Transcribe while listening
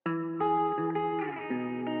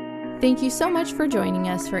Thank you so much for joining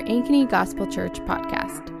us for Ankeny Gospel Church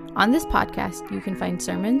podcast. On this podcast, you can find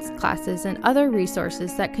sermons, classes, and other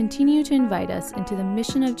resources that continue to invite us into the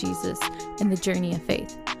mission of Jesus and the journey of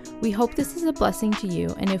faith. We hope this is a blessing to you,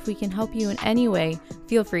 and if we can help you in any way,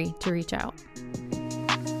 feel free to reach out.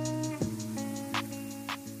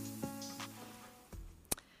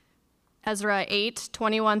 Ezra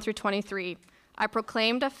 8:21 through 23. I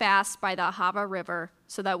proclaimed a fast by the Ahava River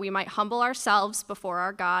so that we might humble ourselves before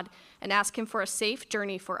our God and ask him for a safe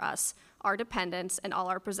journey for us, our dependents, and all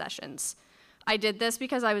our possessions. I did this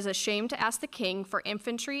because I was ashamed to ask the king for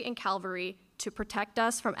infantry and cavalry to protect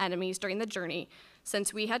us from enemies during the journey,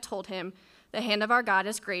 since we had told him, the hand of our God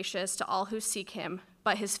is gracious to all who seek him,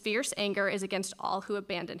 but his fierce anger is against all who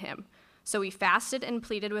abandon him. So we fasted and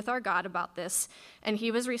pleaded with our God about this, and he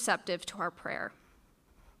was receptive to our prayer.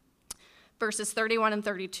 Verses 31 and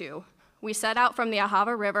 32. We set out from the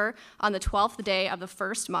Ahava River on the 12th day of the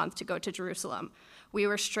first month to go to Jerusalem. We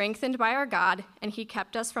were strengthened by our God, and he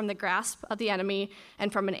kept us from the grasp of the enemy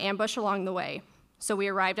and from an ambush along the way. So we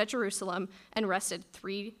arrived at Jerusalem and rested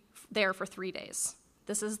there for 3 days.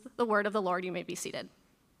 This is the word of the Lord. You may be seated.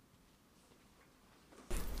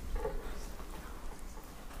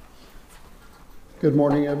 Good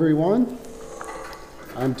morning, everyone.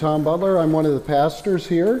 I'm Tom Butler. I'm one of the pastors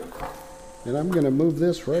here, and I'm going to move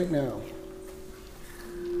this right now.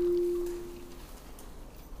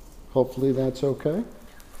 Hopefully that's okay.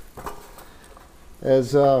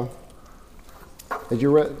 As you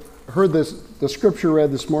heard the scripture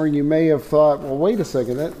read this morning, you may have thought, well, wait a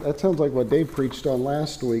second, that sounds like what Dave preached on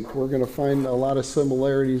last week. We're going to find a lot of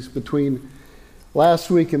similarities between last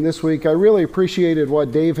week and this week. I really appreciated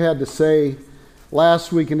what Dave had to say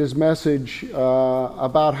last week in his message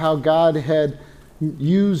about how God had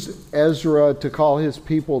used Ezra to call his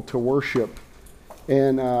people to worship,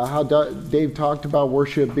 and how Dave talked about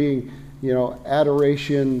worship being,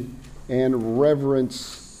 adoration and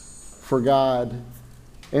reverence for God.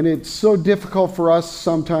 And it's so difficult for us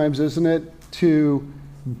sometimes, isn't it, to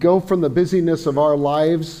go from the busyness of our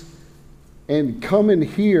lives and come in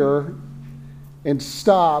here and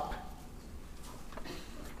stop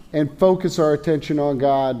and focus our attention on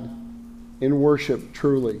God in worship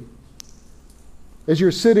truly. As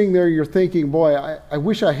you're sitting there, you're thinking, boy, I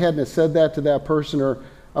wish I hadn't have said that to that person, or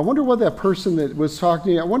I wonder what that person that was talking to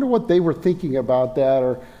me, I wonder what they were thinking about that,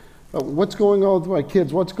 or what's going on with my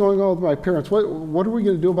kids, what's going on with my parents, what are we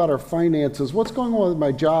going to do about our finances, what's going on with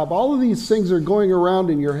my job? All of these things are going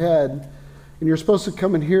around in your head, and you're supposed to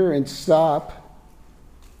come in here and stop,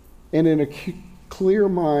 and in a clear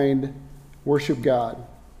mind, worship God.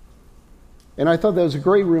 And I thought that was a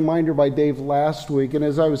great reminder by Dave last week. And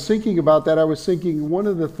as I was thinking about that, I was thinking one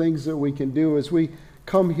of the things that we can do as we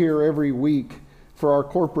come here every week for our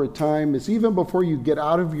corporate time is, even before you get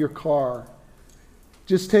out of your car,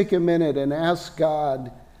 just take a minute and ask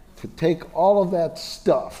God to take all of that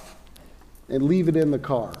stuff and leave it in the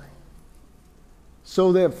car,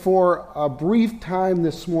 so that for a brief time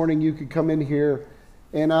this morning you could come in here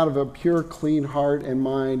and out of a pure, clean heart and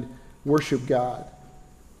mind worship God.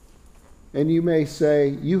 And you may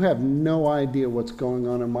say, you have no idea what's going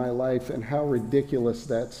on in my life and how ridiculous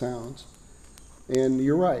that sounds. And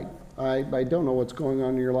you're right. I don't know what's going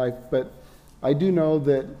on in your life, but I do know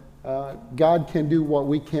that God can do what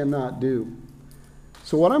we cannot do.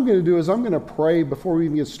 So what I'm going to do is I'm going to pray before we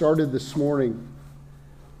even get started this morning,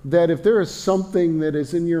 that if there is something that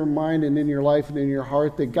is in your mind and in your life and in your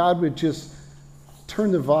heart, that God would just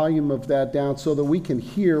turn the volume of that down so that we can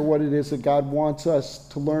hear what it is that God wants us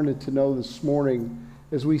to learn and to know this morning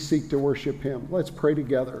as we seek to worship him. Let's pray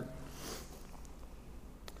together.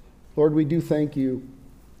 Lord, we do thank you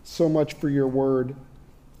so much for your word.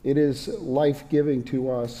 It is life-giving to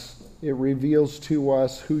us. It reveals to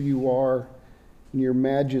us who you are, and your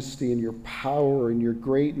majesty and your power and your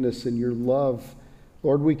greatness and your love.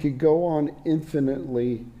 Lord, we could go on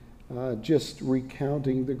infinitely just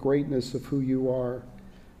recounting the greatness of who you are.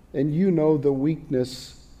 And you know the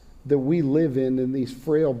weakness that we live in these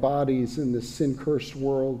frail bodies in this sin-cursed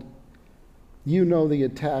world. You know the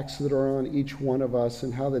attacks that are on each one of us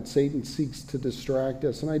and how that Satan seeks to distract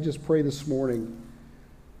us. And I just pray this morning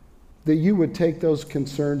that you would take those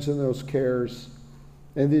concerns and those cares,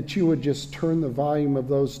 and that you would just turn the volume of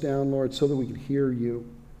those down, Lord, so that we can hear you.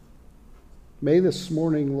 May this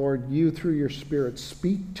morning, Lord, you through your Spirit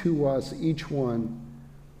speak to us, each one,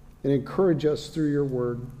 and encourage us through your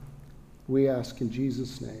word. We ask in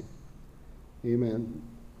Jesus' name. Amen.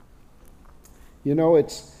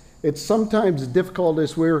 It's sometimes difficult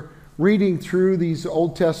as we're reading through these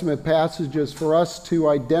Old Testament passages for us to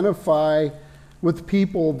identify with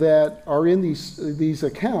people that are in these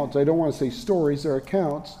accounts. I don't want to say stories, they're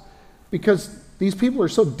accounts, because these people are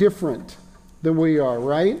so different than we are,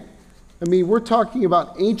 right? I mean, we're talking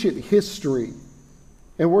about ancient history,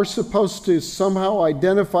 and we're supposed to somehow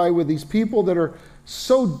identify with these people that are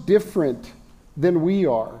so different than we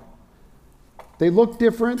are. They look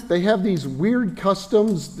different. They have these weird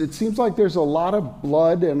customs. It seems like there's a lot of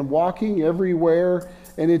blood and walking everywhere,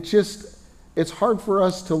 and it's hard for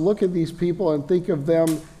us to look at these people and think of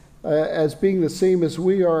them as being the same as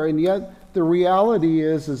we are, and yet the reality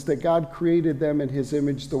is that God created them in his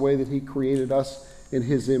image the way that he created us in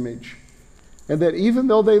his image. And that even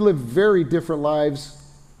though they live very different lives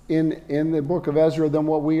in the book of Ezra than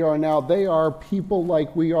what we are now, they are people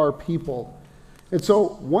like we are people. And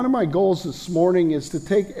so one of my goals this morning is to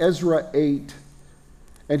take Ezra 8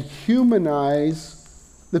 and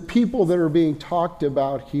humanize the people that are being talked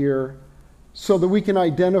about here so that we can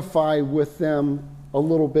identify with them a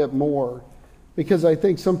little bit more. Because I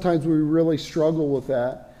think sometimes we really struggle with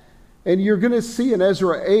that. And you're going to see in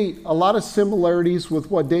Ezra 8 a lot of similarities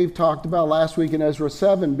with what Dave talked about last week in Ezra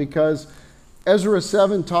 7, because Ezra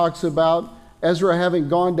 7 talks about Ezra having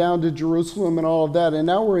gone down to Jerusalem and all of that. And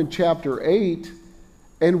now we're in chapter 8,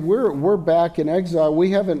 and we're back in exile.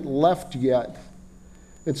 We haven't left yet.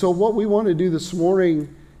 And so what we want to do this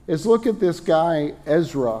morning is look at this guy,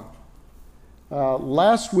 Ezra.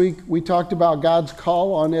 Last week, we talked about God's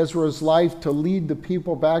call on Ezra's life to lead the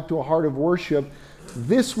people back to a heart of worship.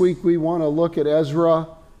 This week, we want to look at Ezra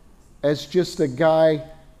as just a guy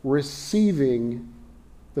receiving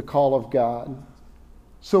the call of God.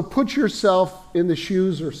 So put yourself in the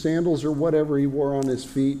shoes or sandals or whatever he wore on his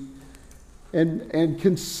feet, and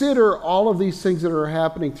consider all of these things that are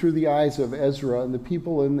happening through the eyes of Ezra and the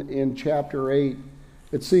people in chapter 8,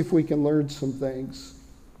 and see if we can learn some things.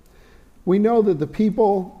 We know that the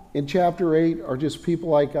people in chapter 8 are just people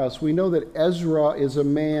like us. We know that Ezra is a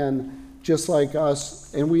man just like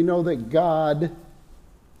us, and we know that God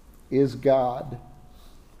is God.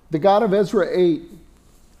 The God of Ezra 8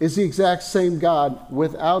 is the exact same God,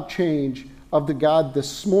 without change, of the God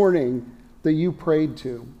this morning that you prayed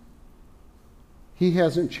to. He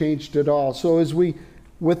hasn't changed at all. So as we,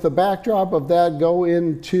 with the backdrop of that, go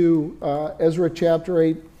into Ezra chapter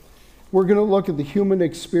 8, we're going to look at the human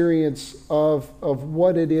experience of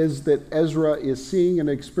what it is that Ezra is seeing and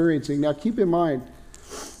experiencing. Now keep in mind,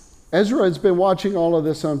 Ezra has been watching all of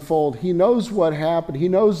this unfold. He knows what happened. He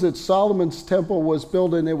knows that Solomon's temple was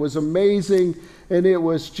built, and it was amazing, and it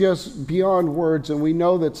was just beyond words. And we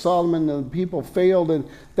know that Solomon and the people failed, and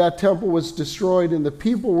that temple was destroyed, and the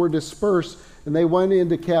people were dispersed, and they went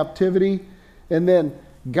into captivity. And then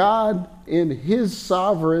God, in his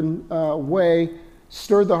sovereign way,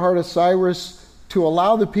 stirred the heart of Cyrus to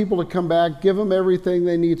allow the people to come back, give them everything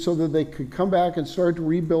they need so that they could come back and start to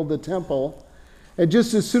rebuild the temple. And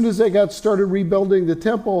just as soon as they got started rebuilding the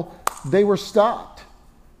temple, they were stopped,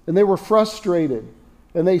 and they were frustrated,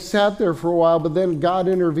 and they sat there for a while, but then God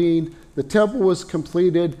intervened, the temple was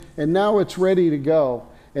completed, and now it's ready to go.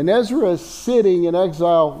 And Ezra is sitting in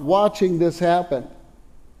exile watching this happen.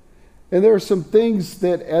 And there are some things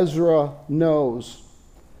that Ezra knows.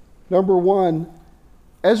 Number one,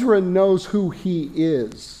 Ezra knows who he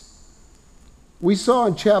is. We saw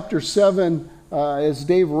in chapter 7, as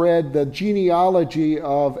Dave read, the genealogy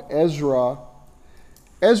of Ezra.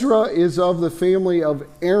 Ezra is of the family of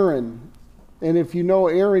Aaron. And if you know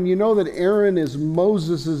Aaron, you know that Aaron is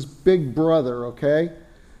Moses' big brother, okay?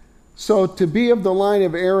 So to be of the line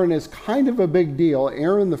of Aaron is kind of a big deal.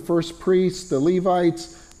 Aaron, the first priest, the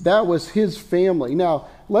Levites, that was his family. Now,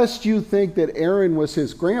 lest you think that Aaron was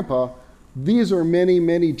his grandpa, these are many,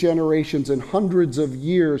 many generations and hundreds of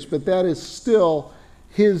years, but that is still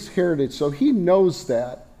his heritage. So he knows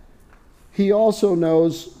that. He also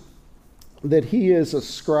knows that he is a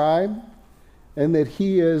scribe, and that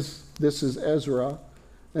he is, this is Ezra,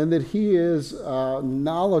 and that he is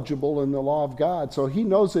knowledgeable in the law of God. So he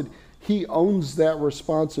knows that he owns that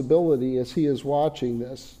responsibility as he is watching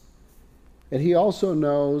this. And he also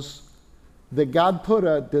knows that God put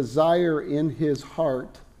a desire in his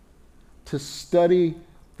heart to study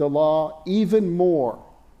the law even more,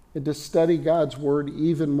 and to study God's word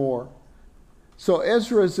even more. So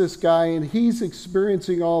Ezra is this guy, and he's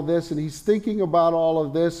experiencing all this, and he's thinking about all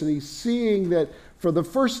of this, and he's seeing that for the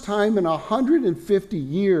first time in 150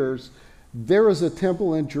 years, there is a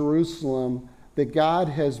temple in Jerusalem that God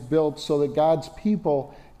has built so that God's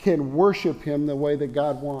people can worship him the way that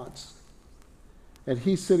God wants. And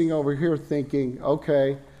he's sitting over here thinking,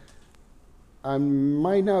 okay, I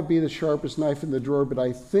might not be the sharpest knife in the drawer, but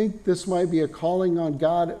I think this might be a calling on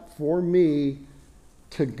God for me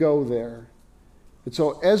to go there. And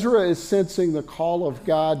so Ezra is sensing the call of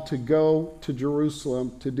God to go to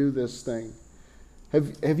Jerusalem to do this thing.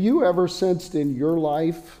 Have you ever sensed in your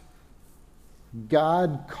life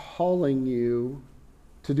God calling you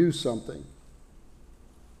to do something?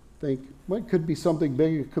 Well, it could be something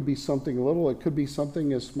big, it could be something little, it could be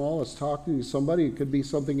something as small as talking to somebody, it could be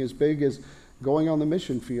something as big as going on the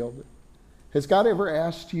mission field. Has God ever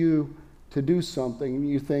asked you to do something and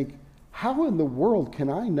you think, how in the world can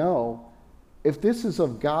I know if this is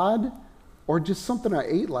of God or just something I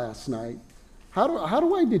ate last night? How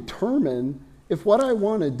do I determine if what I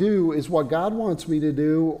want to do is what God wants me to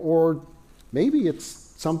do, or maybe it's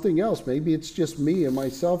something else? Maybe it's just me and my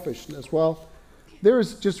selfishness. Well,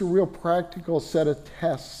 there's just a real practical set of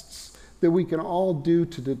tests that we can all do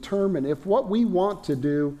to determine if what we want to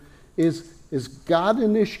do is God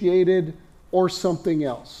initiated or something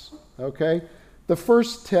else, okay? The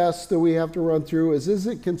first test that we have to run through is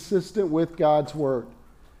it consistent with God's word?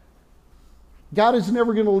 God is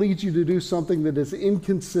never going to lead you to do something that is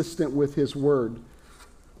inconsistent with his word.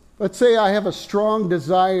 Let's say I have a strong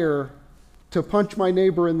desire to punch my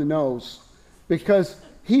neighbor in the nose because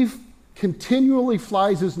he continually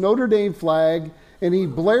flies his Notre Dame flag and he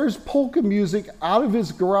blares polka music out of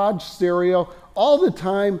his garage stereo all the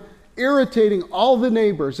time, irritating all the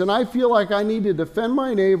neighbors. And I feel like I need to defend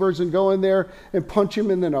my neighbors and go in there and punch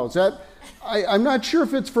him in the nose. I'm not sure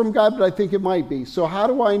if it's from God, but I think it might be. So how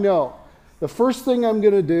do I know? The first thing I'm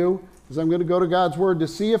going to do is I'm going to go to God's word to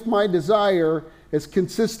see if my desire is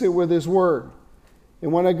consistent with his word.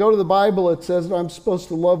 And when I go to the Bible, it says that I'm supposed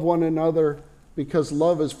to love one another because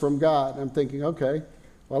love is from God. I'm thinking, okay,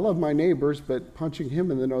 well, I love my neighbors, but punching him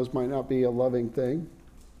in the nose might not be a loving thing.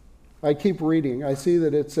 I keep reading. I see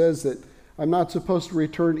that it says that I'm not supposed to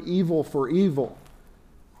return evil for evil.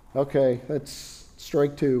 Okay, that's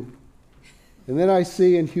strike two. And then I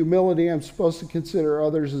see in humility I'm supposed to consider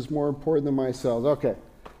others as more important than myself. Okay,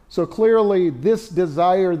 so clearly this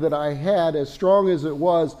desire that I had, as strong as it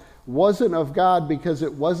was, wasn't of God because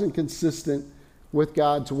it wasn't consistent with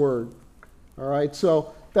God's word. All right,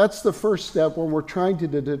 so that's the first step when we're trying to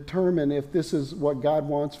determine if this is what God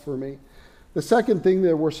wants for me. The second thing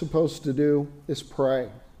that we're supposed to do is pray.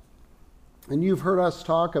 And you've heard us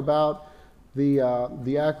talk about the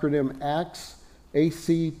acronym ACTS,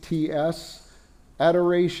 A-C-T-S,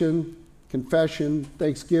 adoration, confession,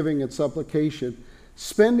 thanksgiving, and supplication.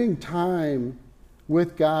 Spending time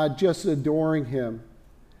with God, just adoring him.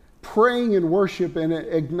 Praying in worship and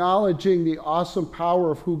acknowledging the awesome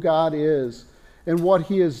power of who God is and what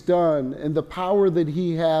he has done and the power that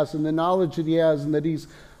he has and the knowledge that he has and that he's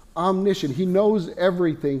omniscient. He knows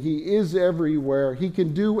everything. He is everywhere. He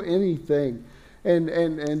can do anything.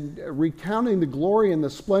 And recounting the glory and the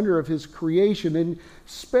splendor of his creation and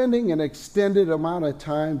spending an extended amount of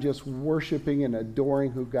time just worshiping and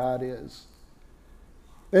adoring who God is.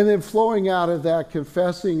 And then flowing out of that,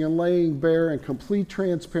 confessing and laying bare in complete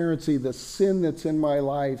transparency the sin that's in my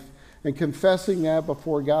life and confessing that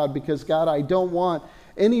before God, because God, I don't want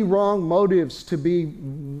any wrong motives to be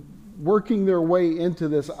working their way into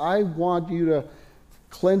this. I want you to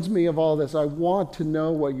cleanse me of all this. I want to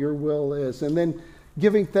know what your will is. And then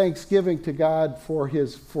giving thanksgiving to God for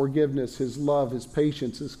his forgiveness, his love, his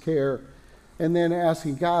patience, his care. And then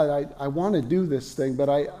asking God, I want to do this thing, but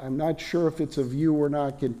I'm not sure if it's of you or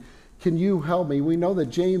not. Can you help me? We know that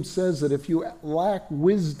James says that if you lack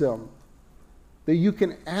wisdom, that you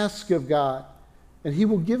can ask of God and he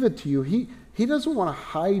will give it to you. He doesn't want to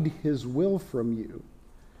hide his will from you.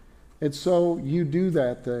 And so you do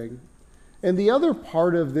that thing. And the other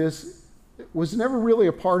part of this was never really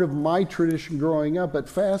a part of my tradition growing up, but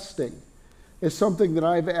fasting is something that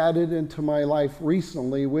I've added into my life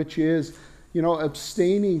recently, which is,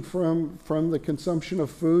 abstaining from the consumption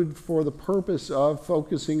of food for the purpose of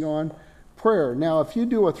focusing on prayer. Now, if you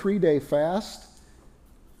do a 3-day fast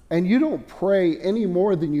and you don't pray any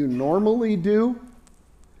more than you normally do,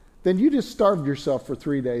 then you just starved yourself for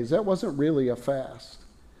 3 days. That wasn't really a fast.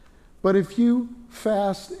 But if you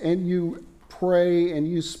fast and you pray and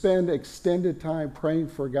you spend extended time praying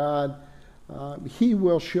for God, he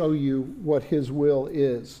will show you what his will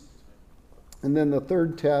is. And then the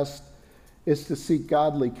third test is to seek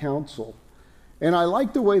godly counsel. And I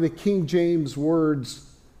like the way the King James words,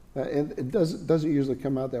 and it doesn't usually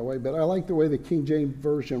come out that way, but I like the way the King James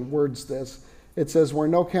Version words this. It says, where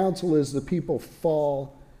no counsel is, the people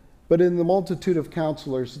fall, but in the multitude of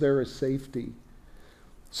counselors there is safety.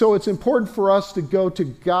 So it's important for us to go to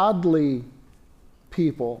godly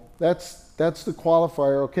people. That's the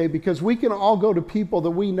qualifier, okay? Because we can all go to people that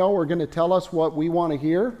we know are going to tell us what we want to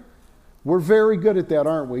hear. We're very good at that,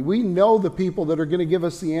 aren't we? We know the people that are going to give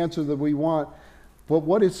us the answer that we want. But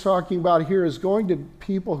what it's talking about here is going to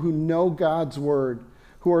people who know God's word,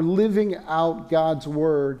 who are living out God's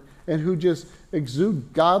word, and who just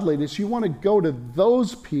exude godliness. You want to go to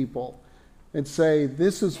those people and say,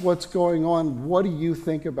 this is what's going on. What do you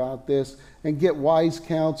think about this? And get wise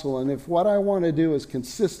counsel. And if what I want to do is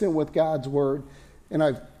consistent with God's word, and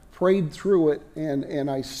I've prayed through it, and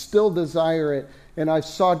I still desire it, and I've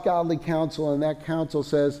sought godly counsel, and that counsel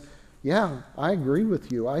says, yeah, I agree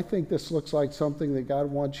with you. I think this looks like something that God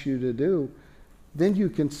wants you to do. Then you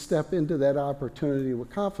can step into that opportunity with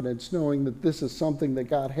confidence, knowing that this is something that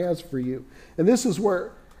God has for you. And this is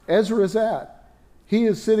where Ezra is at. He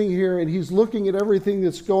is sitting here and he's looking at everything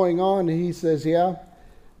that's going on, and he says, yeah,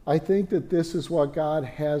 I think that this is what God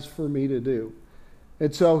has for me to do.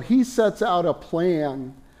 And so he sets out a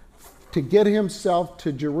plan to get himself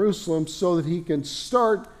to Jerusalem so that he can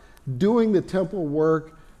start doing the temple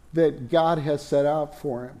work that God has set out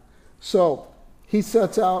for him. So he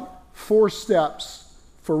sets out 4 steps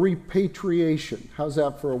for repatriation. How's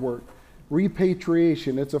that for a word?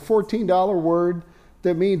 Repatriation. It's a $14 word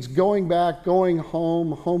that means going back, going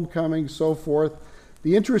home, homecoming, so forth.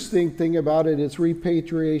 The interesting thing about it is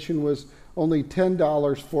repatriation was only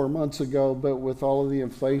 $10 4 months ago, but with all of the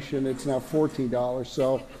inflation, it's now $14.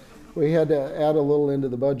 So we had to add a little into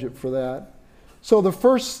the budget for that. So the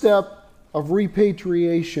first step of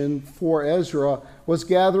repatriation for Ezra was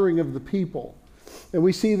gathering of the people. And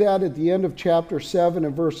we see that at the end of chapter 7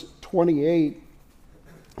 and verse 28.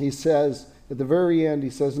 He says, at the very end, he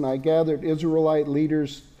says, and I gathered Israelite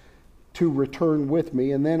leaders to return with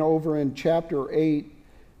me. And then over in chapter 8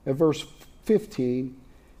 at verse 15,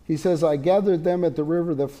 he says, I gathered them at the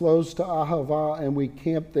river that flows to Ahava, and we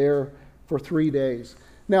camped there for 3 days.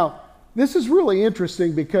 Now, this is really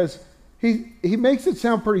interesting because he makes it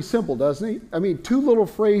sound pretty simple, doesn't he? I mean, 2 little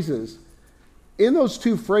phrases. In those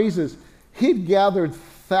 2 phrases, he'd gathered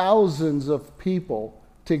thousands of people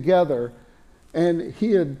together, and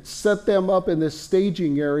he had set them up in this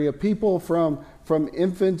staging area, people from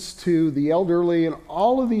infants to the elderly, and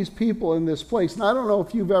all of these people in this place. And I don't know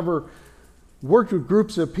if you've ever worked with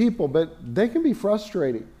groups of people, but they can be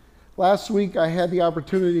frustrating. Last week, I had the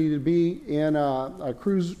opportunity to be in a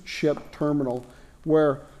cruise ship terminal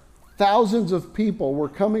where thousands of people were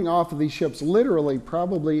coming off of these ships, literally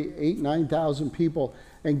probably 8,000-9,000 people,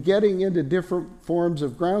 and getting into different forms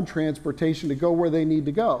of ground transportation to go where they need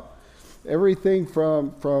to go. Everything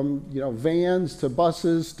from vans to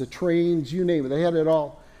buses to trains, you name it, they had it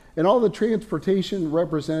all. And all the transportation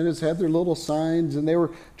representatives had their little signs, and they were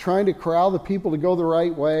trying to corral the people to go the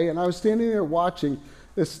right way. And I was standing there watching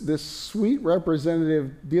this sweet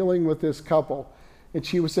representative dealing with this couple. And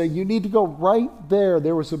she was saying, you need to go right there.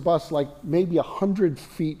 There was a bus like maybe 100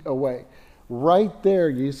 feet away. Right there.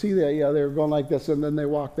 You see that? Yeah, they were going like this, and then they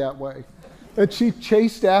walked that way. And she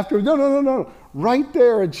chased after her. No. Right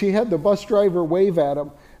there. And she had the bus driver wave at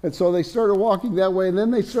them. And so they started walking that way, and then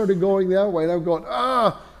they started going that way. And I'm going,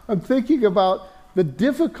 I'm thinking about the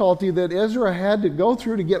difficulty that Ezra had to go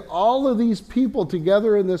through to get all of these people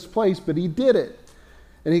together in this place, but he did it.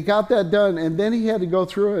 And he got that done. And then he had to go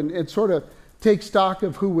through and sort of take stock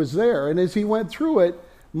of who was there. And as he went through it,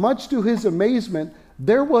 much to his amazement,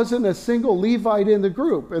 there wasn't a single Levite in the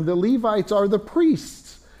group. And the Levites are the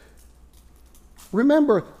priests.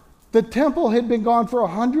 Remember, the temple had been gone for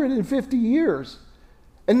 150 years.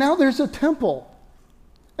 And now there's a temple.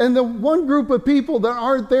 And the one group of people that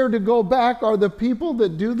aren't there to go back are the people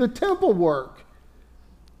that do the temple work.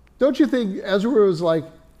 Don't you think Ezra was like,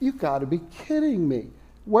 you got to be kidding me.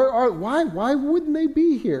 Why wouldn't they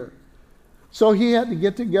be here? So he had to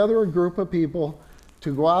get together a group of people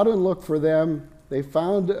to go out and look for them. They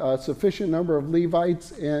found a sufficient number of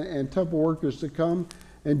Levites and temple workers to come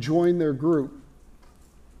and join their group.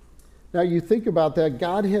 Now you think about that.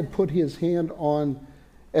 God had put his hand on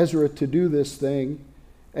Ezra to do this thing,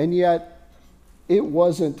 and yet it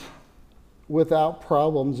wasn't without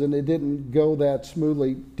problems, and it didn't go that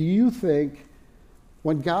smoothly. Do you think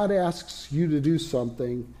when God asks you to do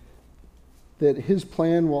something that his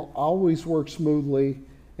plan will always work smoothly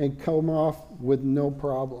and come off with no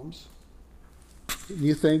problems?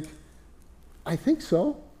 You think, I think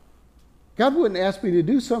so. God wouldn't ask me to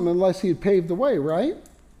do something unless he had paved the way, right?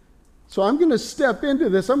 So I'm going to step into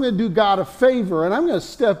this. I'm going to do God a favor, and I'm going to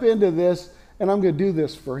step into this, and I'm going to do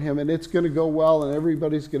this for him, and it's going to go well, and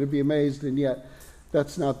everybody's going to be amazed, and yet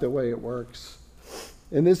that's not the way it works.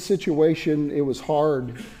 In this situation, it was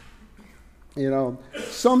hard.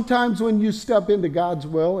 Sometimes when you step into God's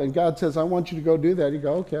will and God says, I want you to go do that, you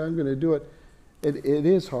go, okay, I'm going to do it. It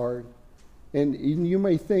is hard. And you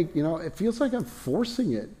may think, it feels like I'm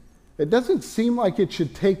forcing it. It doesn't seem like it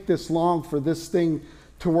should take this long for this thing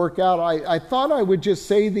to work out. I thought I would just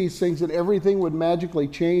say these things and everything would magically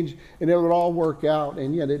change and it would all work out,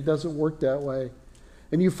 and yet it doesn't work that way.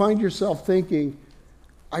 And you find yourself thinking,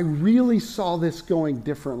 I really saw this going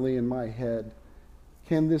differently in my head.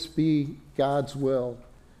 Can this be God's will?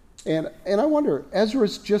 And I wonder,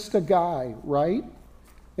 Ezra's just a guy, right?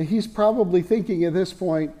 And he's probably thinking at this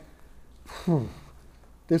point,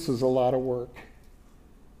 this is a lot of work.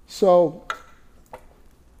 So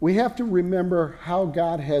we have to remember how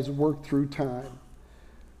God has worked through time.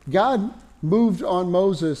 God moved on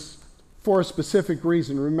Moses for a specific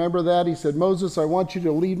reason. Remember that? He said, Moses, I want you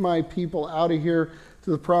to lead my people out of here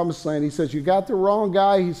to the promised land. He says, you got the wrong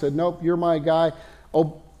guy. He said, nope, you're my guy.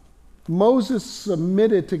 Oh, Moses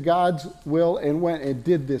submitted to God's will and went and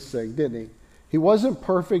did this thing, didn't he? He wasn't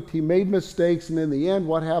perfect. He made mistakes. And in the end,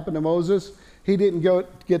 what happened to Moses? He didn't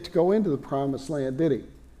get to go into the promised land, did he?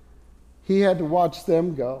 He had to watch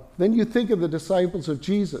them go. Then you think of the disciples of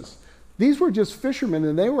Jesus. These were just fishermen,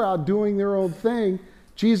 and they were out doing their own thing.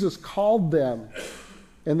 Jesus called them,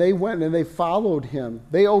 and they went and they followed him.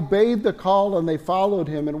 They obeyed the call, and they followed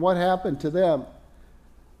him. And what happened to them?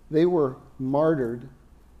 They were martyred.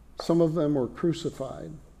 Some of them were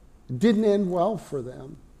crucified. It didn't end well for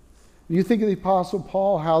them. You think of the Apostle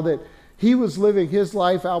Paul, how that he was living his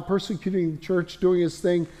life out persecuting the church, doing his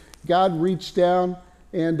thing. God reached down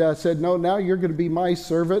and said, no, now you're going to be my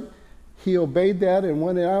servant. He obeyed that and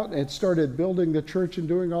went out and started building the church and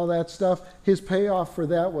doing all that stuff. His payoff for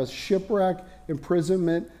that was shipwreck,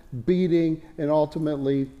 imprisonment, beating, and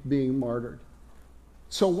ultimately being martyred.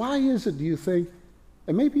 So why is it, do you think,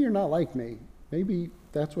 and maybe you're not like me, maybe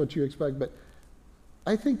that's what you expect, but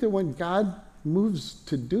I think that when God moves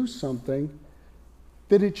to do something,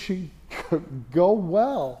 that it should go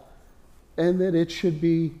well and that it should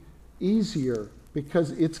be easier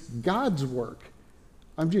because it's God's work.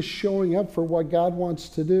 I'm just showing up for what God wants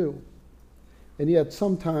to do. And yet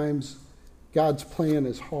sometimes God's plan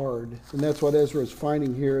is hard. And that's what Ezra is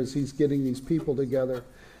finding here as he's getting these people together.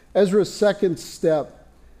 Ezra's second step,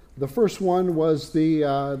 the first one was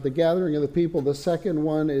the gathering of the people. The second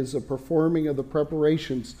one is the performing of the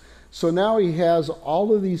preparations. So now he has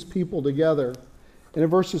all of these people together. And in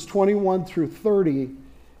verses 21 through 30,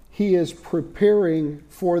 he is preparing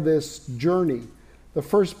for this journey. The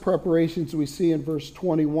first preparations we see in verse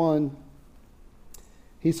 21,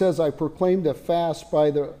 he says, I proclaimed a fast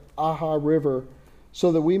by the Aha River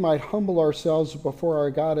so that we might humble ourselves before our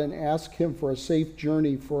God and ask him for a safe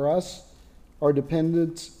journey for us, our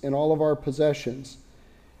dependents, and all of our possessions.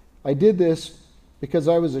 I did this because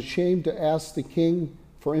I was ashamed to ask the king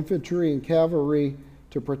for infantry and cavalry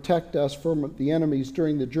to protect us from the enemies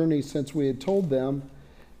during the journey, since we had told them,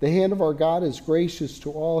 the hand of our God is gracious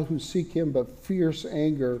to all who seek him, but fierce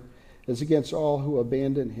anger is against all who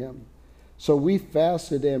abandon him. So we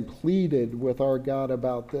fasted and pleaded with our God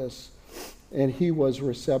about this, and he was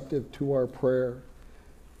receptive to our prayer.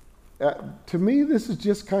 To me, this is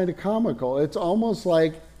just kind of comical. It's almost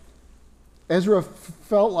like Ezra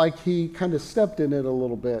felt like he kind of stepped in it a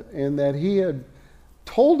little bit, and that he had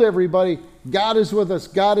told everybody, God is with us,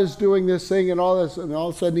 God is doing this thing and all this, and all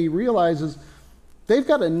of a sudden he realizes they've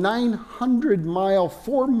got a 900-mile,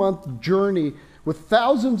 4-month journey with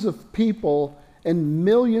thousands of people and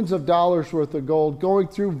millions of dollars worth of gold going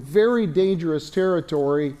through very dangerous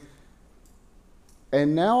territory.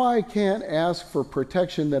 And now I can't ask for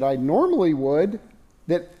protection that I normally would,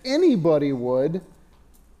 that anybody would,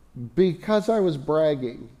 because I was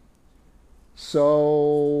bragging.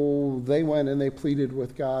 So they went and they pleaded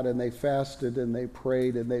with God, and they fasted and they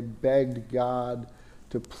prayed and they begged God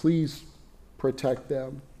to please protect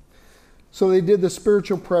them. So they did the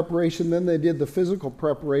spiritual preparation, then they did the physical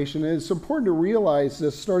preparation. And it's important to realize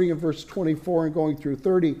this, starting in verse 24 and going through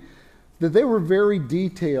 30, that they were very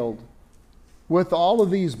detailed with all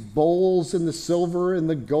of these bowls and the silver and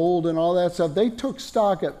the gold and all that stuff. They took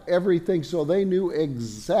stock of everything, so they knew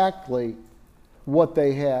exactly what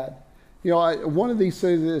they had. You know, one of these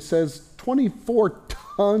things, it says 24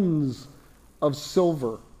 tons of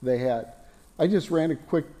silver they had. I just ran a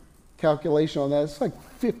quick calculation on that. It's like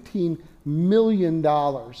 $15 million.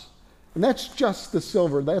 And that's just the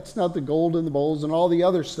silver. That's not the gold in the bowls and all the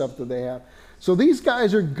other stuff that they have. So these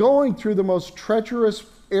guys are going through the most treacherous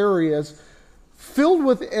areas filled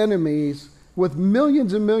with enemies with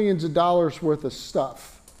millions and millions of dollars worth of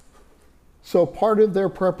stuff. So part of their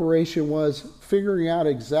preparation was figuring out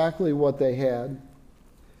exactly what they had.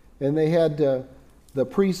 And they had the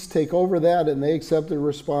priests take over that, and they accepted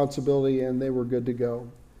responsibility, and they were good to go.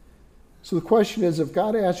 So the question is, if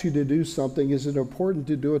God asks you to do something, is it important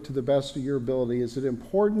to do it to the best of your ability? Is it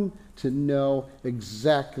important to know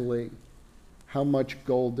exactly how much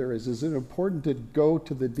gold there is? Is it important to go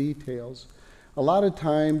to the details? A lot of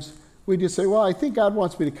times we just say, well, I think God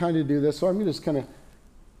wants me to kind of do this, so I'm just kind of,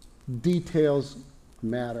 details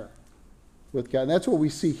matter with God. And that's what we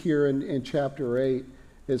see here in chapter 8,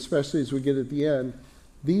 especially as we get at the end.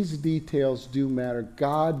 These details do matter.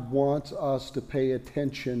 God wants us to pay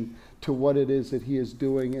attention to what it is that he is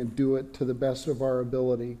doing and do it to the best of our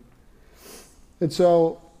ability. And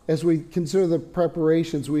so as we consider the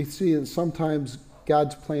preparations, we see that sometimes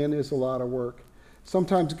God's plan is a lot of work.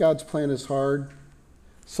 Sometimes God's plan is hard.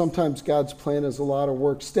 Sometimes God's plan is a lot of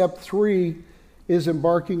work. Step 3 is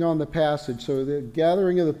embarking on the passage. So the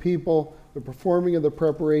gathering of the people, the performing of the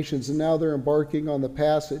preparations, and now they're embarking on the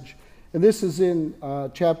passage. And this is in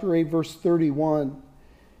chapter 8, verse 31.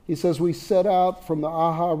 He says, we set out from the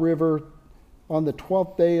Aha River on the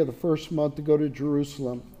 12th day of the first month to go to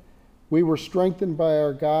Jerusalem. We were strengthened by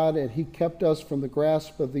our God, and he kept us from the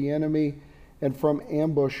grasp of the enemy and from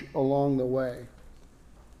ambush along the way.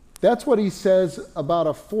 That's what he says about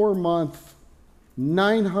a 4-month,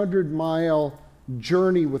 900-mile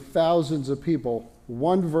journey with thousands of people.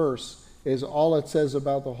 One verse is all it says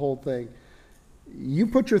about the whole thing. You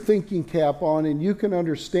put your thinking cap on and you can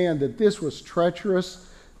understand that this was treacherous,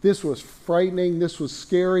 this was frightening, this was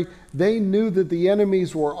scary. They knew that the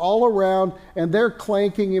enemies were all around and they're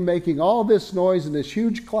clanking and making all this noise and this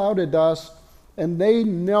huge cloud of dust, and they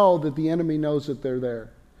know that the enemy knows that they're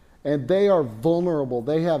there. And they are vulnerable.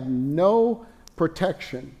 They have no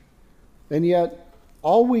protection. And yet,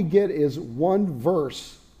 all we get is one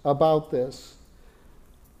verse about this.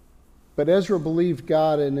 But Ezra believed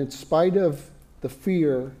God, and in spite of the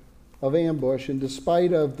fear of ambush, and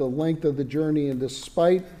despite of the length of the journey, and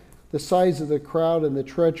despite the size of the crowd and the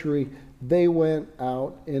treachery, they went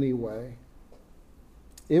out anyway.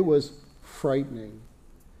 It was frightening.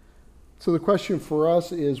 So the question for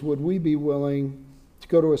us is, would we be willing to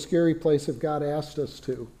go to a scary place if God asked us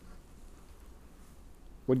to?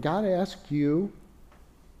 Would God ask you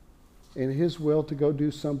in his will to go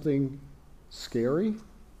do something scary?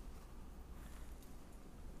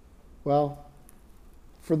 Well,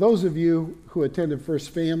 for those of you who attended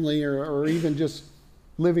First Family or even just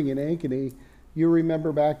living in Ankeny, you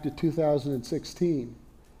remember back to 2016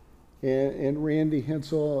 and Randy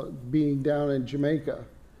Hensel being down in Jamaica.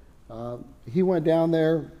 He went down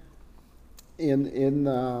there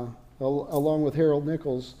along with Harold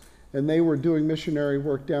Nichols, and they were doing missionary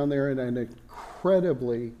work down there in an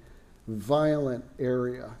incredibly violent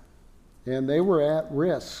area. And they were at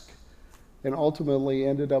risk and ultimately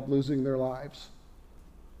ended up losing their lives.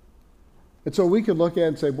 And so we could look at it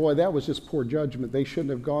and say, boy, that was just poor judgment. They shouldn't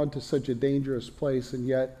have gone to such a dangerous place, and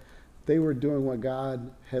yet they were doing what God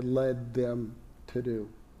had led them to do.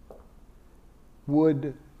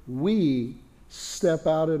 Would we step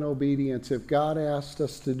out in obedience if God asked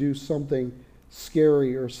us to do something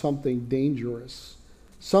scary or something dangerous?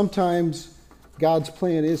 Sometimes God's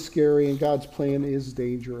plan is scary and God's plan is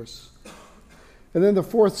dangerous. And then the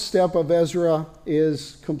 4th step of Ezra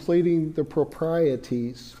is completing the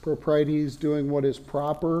proprieties. Proprieties, doing what is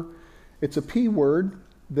proper. It's a P word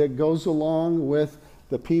that goes along with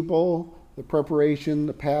the people, the preparation,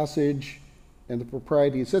 the passage, and the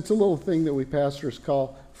proprieties. That's a little thing that we pastors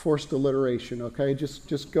call forced alliteration, okay?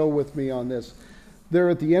 Just go with me on this. They're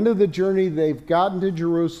at the end of the journey. They've gotten to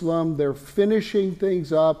Jerusalem. They're finishing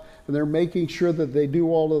things up, and they're making sure that they do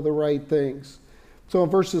all of the right things. So in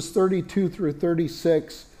verses 32 through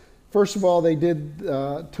 36, first of all, they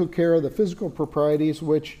took care of the physical proprieties,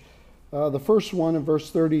 which the first one in verse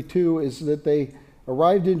 32 is that they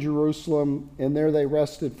arrived in Jerusalem, and there they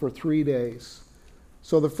rested for 3 days.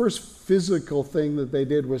 So the first physical thing that they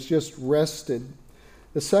did was just rested.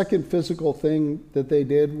 The second physical thing that they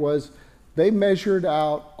did was they measured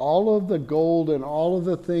out all of the gold and all of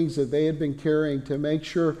the things that they had been carrying to make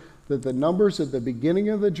sure that the numbers at the beginning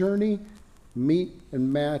of the journey meet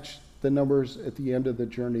and match the numbers at the end of the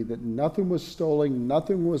journey, that nothing was stolen,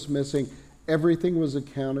 nothing was missing, everything was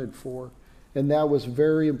accounted for. And that was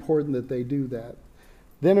very important that they do that.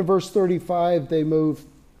 Then in verse 35, they move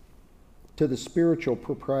to the spiritual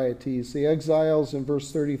proprieties. The exiles in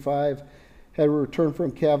verse 35 had returned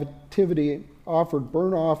from captivity, offered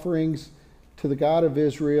burnt offerings to the God of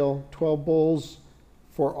Israel, 12 bulls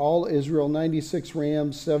for all Israel, 96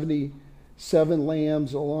 rams, 77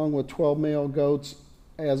 lambs, along with 12 male goats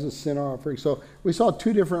as a sin offering. So we saw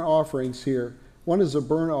 2 different offerings here. One is a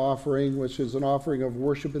burnt offering, which is an offering of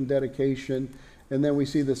worship and dedication. And then we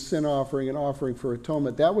see the sin offering, an offering for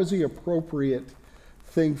atonement. That was the appropriate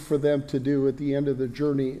thing for them to do at the end of the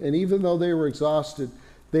journey. And even though they were exhausted,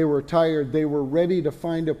 they were tired, they were ready to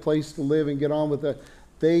find a place to live and get on with it,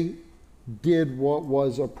 they did what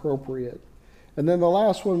was appropriate. And then the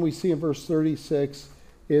last one we see in verse 36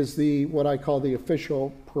 is what I call the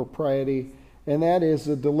official propriety, and that is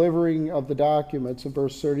the delivering of the documents. In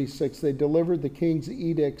verse 36, they delivered the king's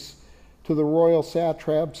edicts to the royal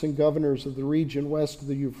satraps and governors of the region west of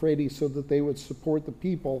the Euphrates so that they would support the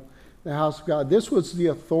people in the house of God. This was the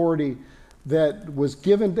authority that was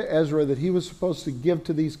given to Ezra that he was supposed to give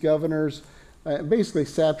to these governors. Basically,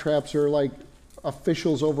 satraps are like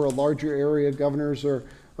officials over a larger area. Governors are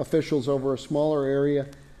officials over a smaller area.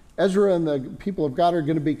 Ezra and the people of God are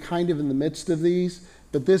going to be kind of in the midst of these,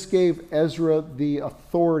 but this gave Ezra the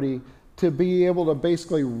authority to be able to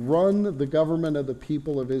basically run the government of the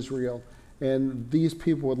people of Israel, and these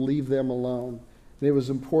people would leave them alone. And it was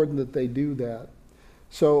important that they do that.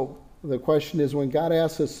 So the question is, when God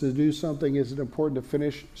asks us to do something, is it important to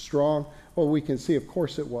finish strong? Well, we can see, of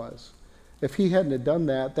course it was. If he hadn't have done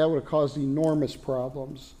that, that would have caused enormous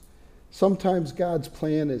problems. Sometimes God's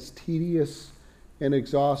plan is tedious and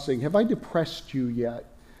exhausting. Have I depressed you yet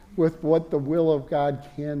with what the will of God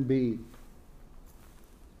can be?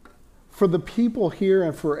 For the people here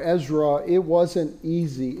and for Ezra, it wasn't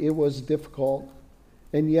easy. It was difficult.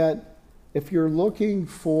 And yet, if you're looking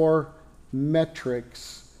for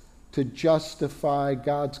metrics to justify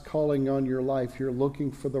God's calling on your life, you're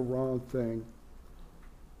looking for the wrong thing.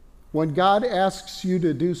 When God asks you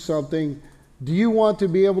to do something, do you want to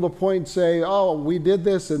be able to point and say, oh, we did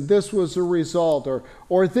this and this was the result,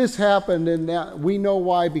 or this happened and that, we know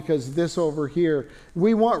why because this over here?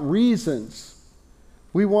 We want reasons.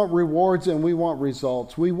 We want rewards and we want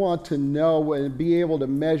results. We want to know and be able to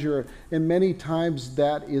measure, and many times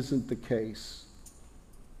that isn't the case.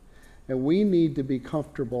 And we need to be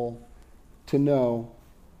comfortable to know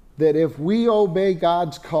that if we obey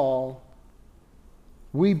God's call,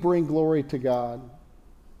 we bring glory to God.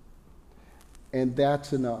 And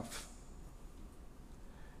that's enough.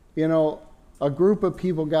 You know, a group of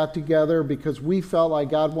people got together because we felt like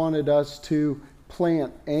God wanted us to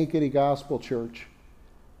plant Ankeny Gospel Church.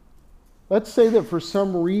 Let's say that for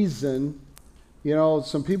some reason, you know,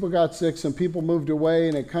 some people got sick, some people moved away,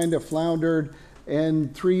 and it kind of floundered,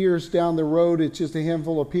 and 3 years down the road, it's just a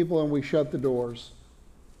handful of people, and we shut the doors.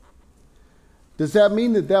 Does that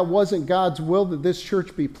mean that that wasn't God's will that this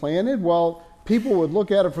church be planted? Well, people would look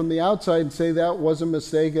at it from the outside and say that was a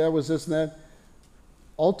mistake, that was this and that.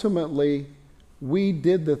 Ultimately, we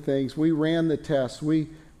did the things. We ran the tests. We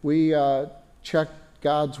checked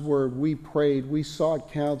God's word. We prayed. We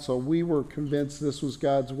sought counsel. We were convinced this was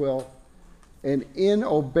God's will. And in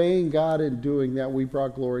obeying God and doing that, we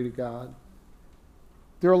brought glory to God.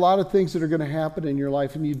 There are a lot of things that are going to happen in your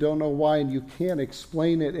life and you don't know why and you can't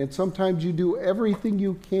explain it. And sometimes you do everything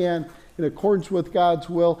you can in accordance with God's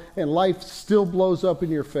will, and life still blows up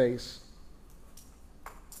in your face.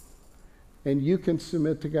 And you can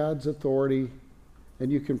submit to God's authority,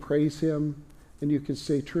 and you can praise him, and you can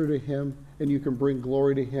stay true to him, and you can bring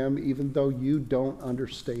glory to him even though you don't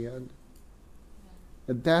understand.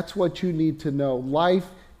 And that's what you need to know. Life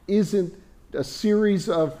isn't a series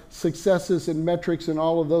of successes and metrics and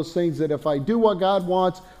all of those things that if I do what God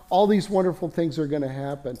wants, all these wonderful things are going to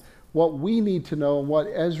happen. What we need to know, and what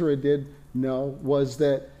Ezra did know, was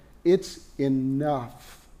that it's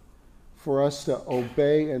enough for us to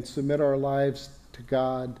obey and submit our lives to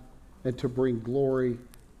God and to bring glory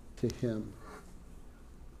to him.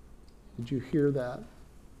 Did you hear that?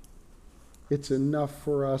 It's enough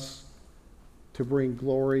for us to bring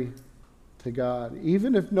glory to God.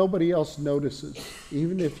 Even if nobody else notices,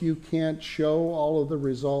 even if you can't show all of the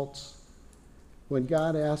results, when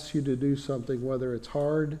God asks you to do something, whether it's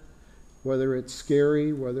hard, whether it's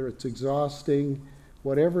scary, whether it's exhausting,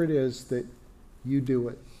 whatever it is, that you do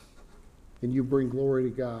it and you bring glory to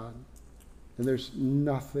God. And there's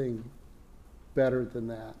nothing better than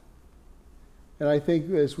that. And I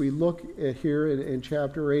think as we look at here in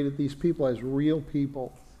chapter 8 at these people as real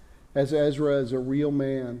people, as Ezra as a real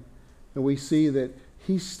man, and we see that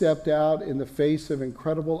he stepped out in the face of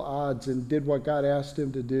incredible odds and did what God asked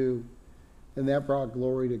him to do, and that brought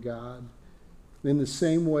glory to God. In the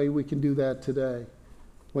same way, we can do that today.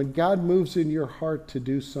 When God moves in your heart to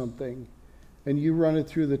do something, and you run it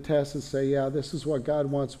through the test and say, yeah, this is what God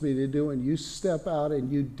wants me to do, and you step out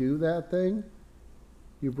and you do that thing,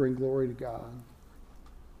 you bring glory to God.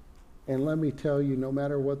 And let me tell you, no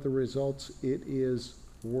matter what the results, it is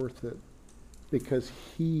worth it, because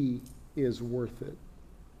he is worth it.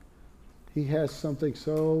 He has something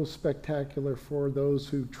so spectacular for those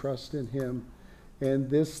who trust in him. And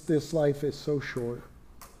this life is so short.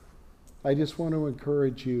 I just want to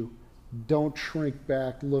encourage you, don't shrink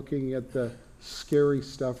back looking at the scary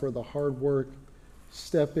stuff or the hard work.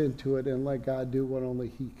 Step into it and let God do what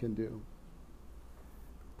only He can do.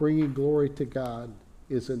 Bringing glory to God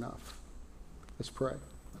is enough. Let's pray.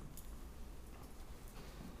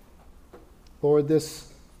 Lord,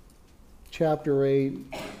 this chapter 8,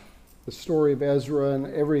 the story of Ezra and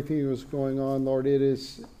everything that was going on, Lord, it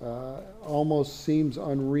is almost seems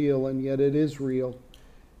unreal, and yet it is real.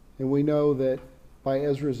 And we know that by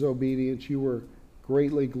Ezra's obedience, you were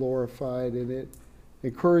greatly glorified, and it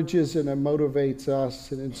encourages and it motivates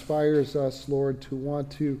us and inspires us, Lord, to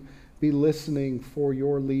want to be listening for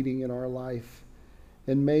your leading in our life.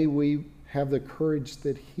 And may we have the courage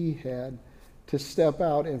that he had to step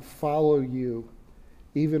out and follow you,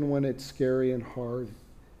 even when it's scary and hard.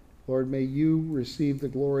 Lord, may you receive the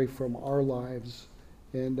glory from our lives,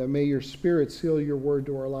 and may your Spirit seal your word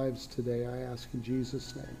to our lives today, I ask in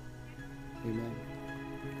Jesus' name. Amen.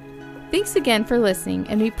 Thanks again for listening,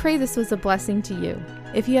 and we pray this was a blessing to you.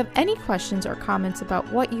 If you have any questions or comments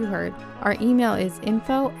about what you heard, our email is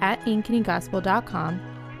info@ankenygospel.com,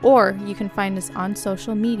 or you can find us on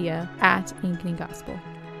social media @AnkenyGospel.